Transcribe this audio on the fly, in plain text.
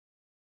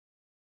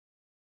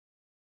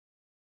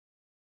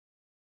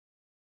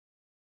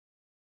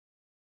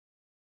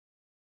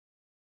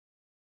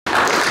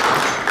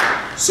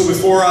So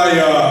before I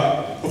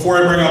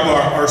bring up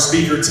our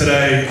speaker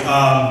today,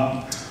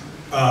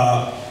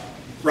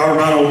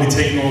 Romano will be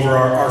taking over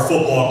our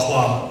football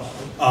club.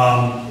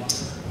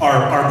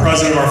 Our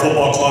president of our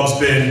football club's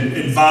been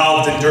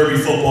involved in Derby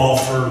football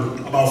for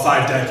about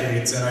 5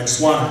 decades, and I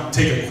just want to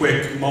take a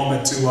quick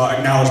moment to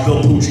acknowledge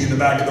Bill Pucci in the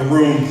back of the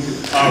room,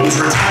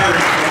 who's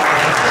retiring.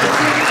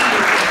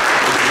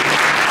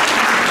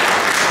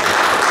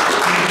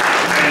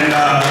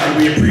 And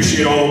we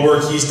appreciate all the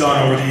work he's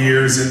done over the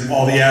years and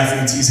all the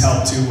athletes he's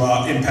helped to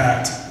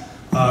impact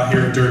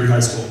here at Derby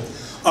High School.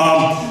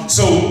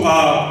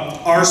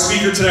 Our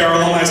speaker today, our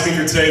alumni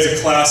speaker today,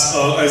 is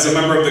a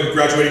member of the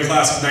graduating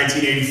class of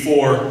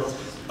 1984.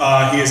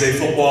 He is a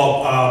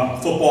football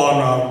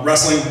and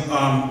wrestling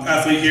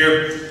athlete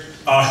here.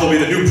 He'll be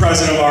the new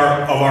president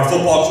of our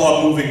football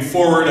club moving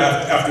forward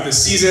after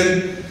this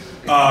season.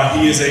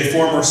 He is a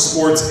former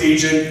sports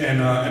agent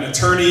and an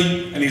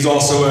attorney, and he's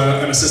also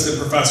an assistant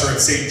professor at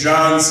St.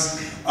 John's,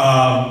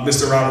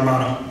 Mr.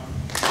 Romano.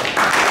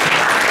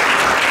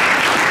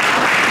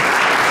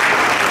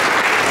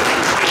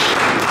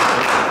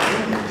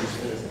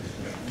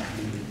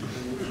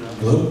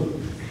 Hello?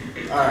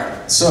 All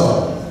right,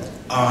 so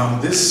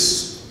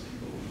this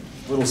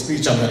little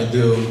speech I'm going to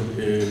do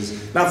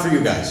is not for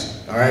you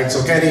guys, all right?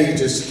 So Kenny,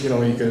 just,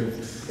 you could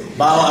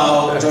bow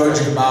out, George,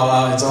 you can bow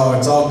out, it's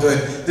all good.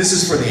 This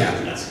is for the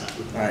athletes,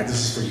 all right? This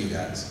is for you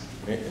guys.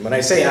 When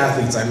I say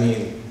athletes, I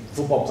mean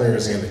football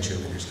players and the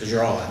cheerleaders, because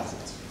you're all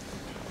athletes,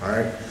 all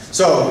right?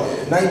 So,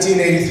 in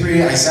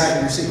 1983, I sat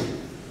in your seat.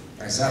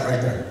 I sat right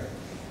there.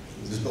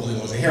 This building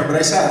wasn't here, but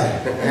I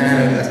sat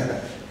there.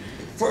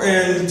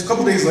 And a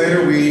couple days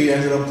later, we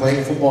ended up playing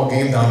a football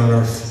game down at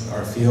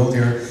our field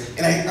here.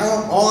 And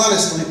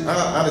honestly,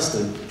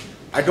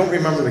 I don't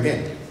remember the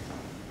game.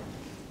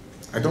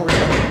 I don't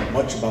remember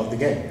much about the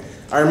game.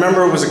 I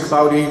remember it was a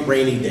cloudy,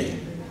 rainy day.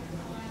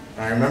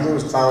 I remember it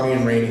was cloudy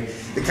and rainy.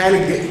 The kind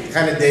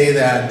of day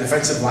that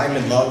defensive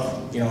linemen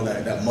love,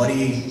 that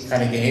muddy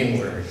kind of game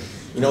where,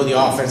 the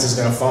offense is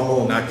going to fumble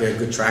and not get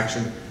good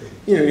traction.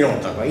 You know what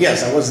I'm talking about.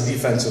 Yes, I was a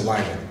defensive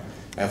lineman.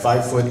 At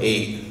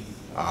 5'8",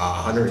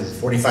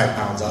 145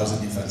 pounds, I was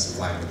a defensive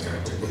lineman there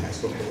at Derby High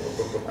School.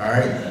 All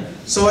right?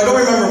 So I don't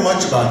remember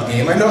much about the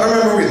game. I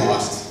remember we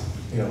lost.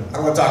 I don't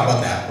want to talk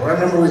about that, but I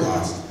remember we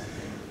lost.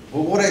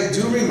 But what I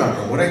do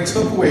remember, what I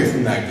took away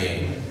from that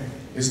game,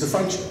 is the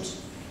friendships.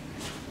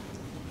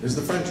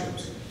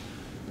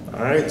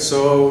 All right?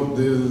 So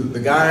the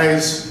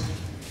guys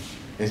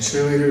and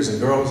cheerleaders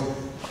and girls,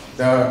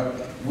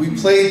 we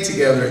played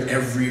together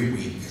every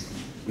week.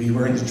 We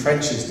were in the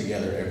trenches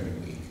together every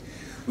week.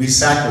 We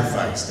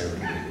sacrificed every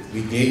week.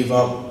 We gave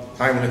up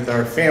time with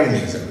our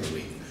families every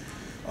week.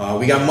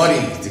 We got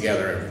muddy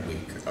together every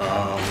week.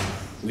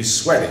 We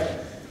sweated.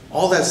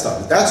 All that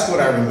stuff. That's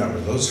what I remember.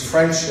 Those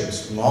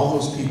friendships from all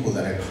those people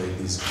that I played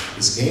this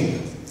game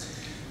with.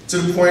 To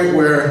the point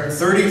where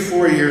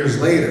 34 years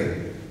later,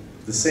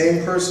 the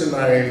same person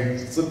I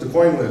flipped a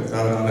coin with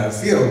out on that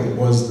field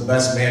was the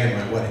best man in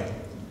my wedding.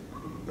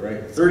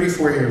 Right?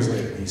 34 years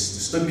later, he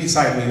stood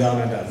beside me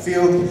down in that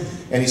field,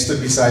 and he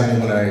stood beside me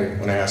when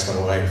I asked my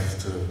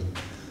wife to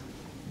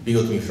be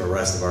with me for the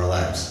rest of our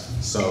lives.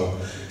 So,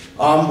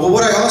 but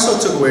what I also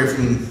took away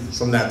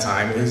from that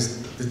time is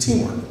the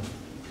teamwork,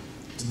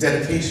 the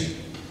dedication,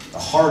 the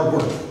hard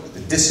work,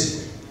 the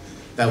discipline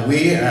that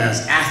we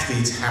as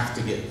athletes have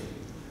to give.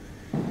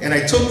 And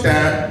I took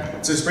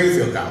that to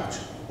Springfield College,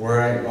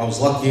 where I was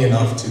lucky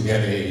enough to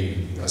get a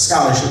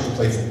scholarship to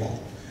play football.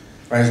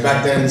 Right,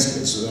 back then,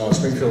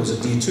 Springfield was a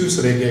D2,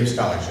 so they gave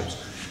scholarships.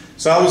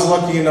 So I was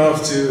lucky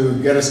enough to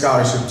get a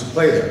scholarship to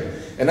play there.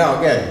 And now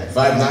again,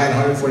 5'9",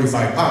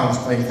 145 pounds,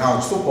 playing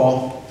college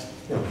football,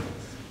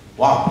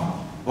 wow.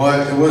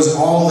 But it was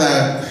all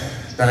that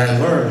I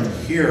learned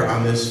here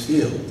on this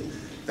field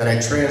that I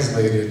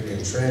translated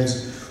and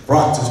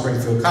brought to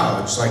Springfield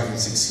College so I can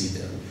succeed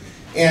there.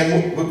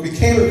 And what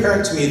became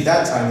apparent to me at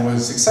that time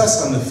was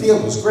success on the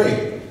field was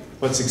great,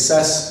 but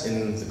success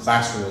in the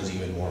classroom was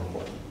even more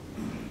important.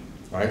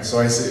 Right, so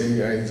I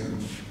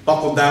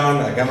buckled down,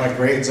 I got my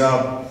grades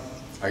up,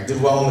 I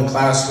did well in the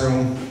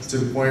classroom to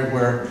the point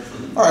where,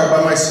 all right,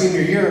 by my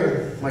senior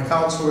year, my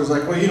counselor was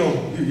like, well,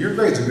 your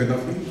grades are good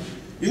enough,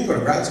 you can go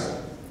to grad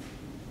school.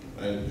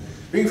 And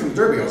being from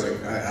Derby, I was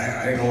like,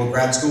 I didn't know what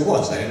grad school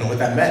was, I didn't know what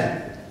that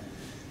meant.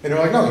 And they're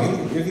like, no,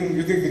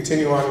 you can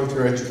continue on with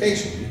your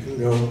education. You can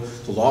go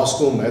to law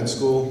school, med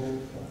school,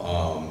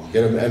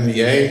 get an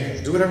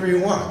MBA, do whatever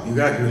you want. You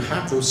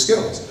have those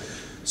skills.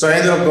 So I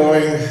ended up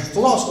going to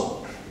law school.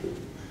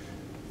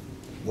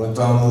 Went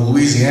down to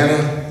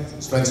Louisiana,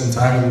 spent some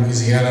time in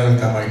Louisiana and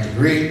got my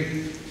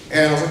degree.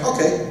 And I was like,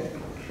 okay.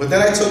 But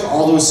then I took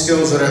all those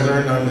skills that I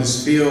learned on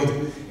this field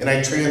and I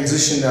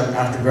transitioned them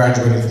after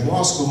graduating from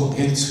law school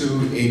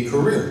into a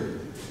career.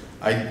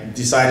 I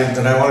decided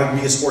that I wanted to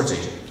be a sports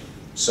agent.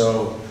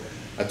 So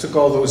I took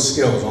all those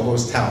skills, all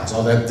those talents,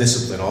 all that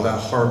discipline, all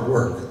that hard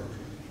work,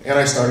 and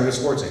I started a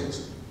sports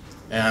agency.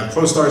 And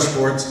ProStar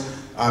Sports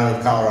out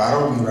of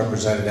Colorado, we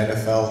represented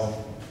NFL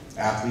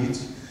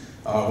athletes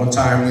One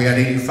time we had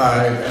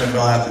 85 NFL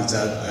athletes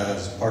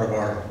as part of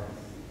our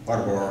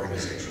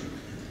organization.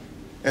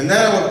 And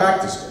then I went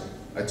back to school.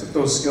 I took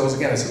those skills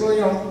again. I said, well,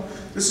 you know,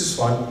 this is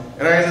fun.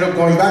 And I ended up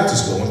going back to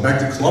school. Went back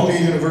to Columbia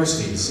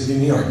University in the city of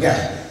New York.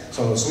 Yeah.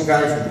 So some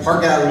guy from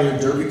Park Avenue,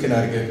 Derby,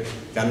 Connecticut,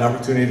 got an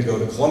opportunity to go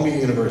to Columbia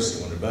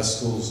University, one of the best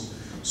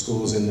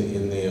schools in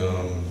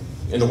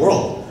the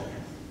world.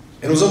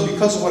 And it was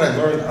because of what I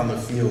learned on the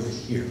field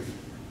here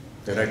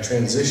that I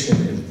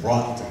transitioned and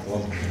brought to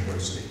Columbia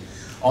University.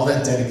 All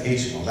that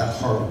dedication, all that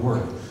hard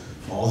work,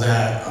 all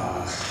that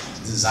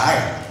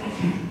desire,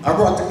 I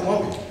brought to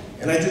Columbia.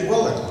 And I did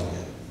well at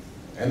Columbia.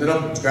 I ended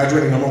up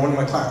graduating #1 in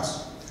my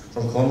class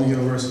from Columbia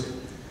University.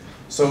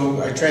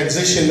 So I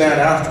transitioned that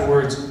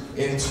afterwards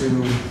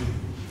into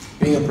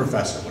being a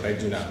professor, what I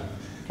do now.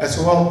 I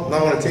said, well, now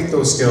I want to take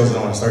those skills and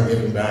I want to start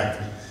giving back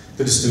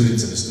to the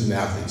students and the student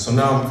athletes. So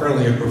now I'm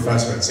currently a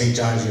professor at St.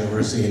 John's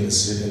University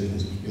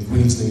in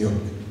Queens, New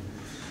York.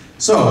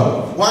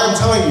 So why I'm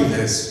telling you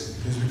this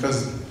is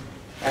because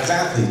as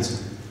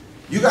athletes,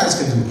 you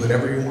guys can do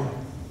whatever you want.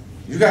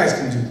 You guys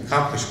can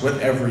accomplish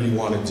whatever you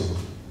want to do.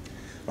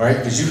 All right,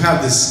 because you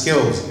have the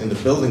skills and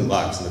the building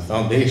blocks and the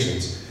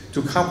foundations to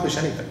accomplish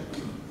anything.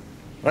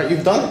 All right,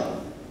 you've done it.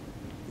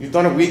 You've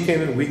done it week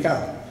in and week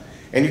out.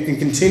 And you can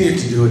continue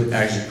to do it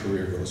as your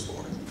career goes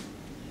forward.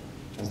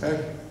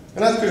 Okay?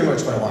 And that's pretty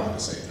much what I wanted to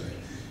say today.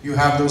 You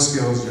have those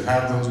skills, you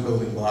have those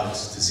building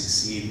blocks to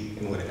succeed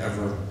in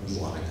whatever you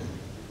want to do.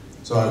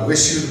 So I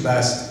wish you the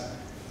best.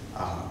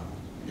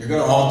 You're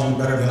going to all do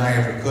better than I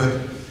ever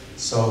could.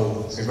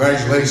 So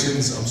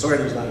congratulations. I'm sorry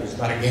there's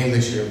not a game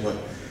this year, but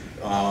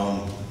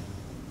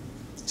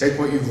take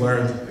what you've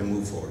learned and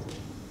move forward.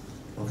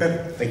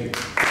 Okay? Thank you.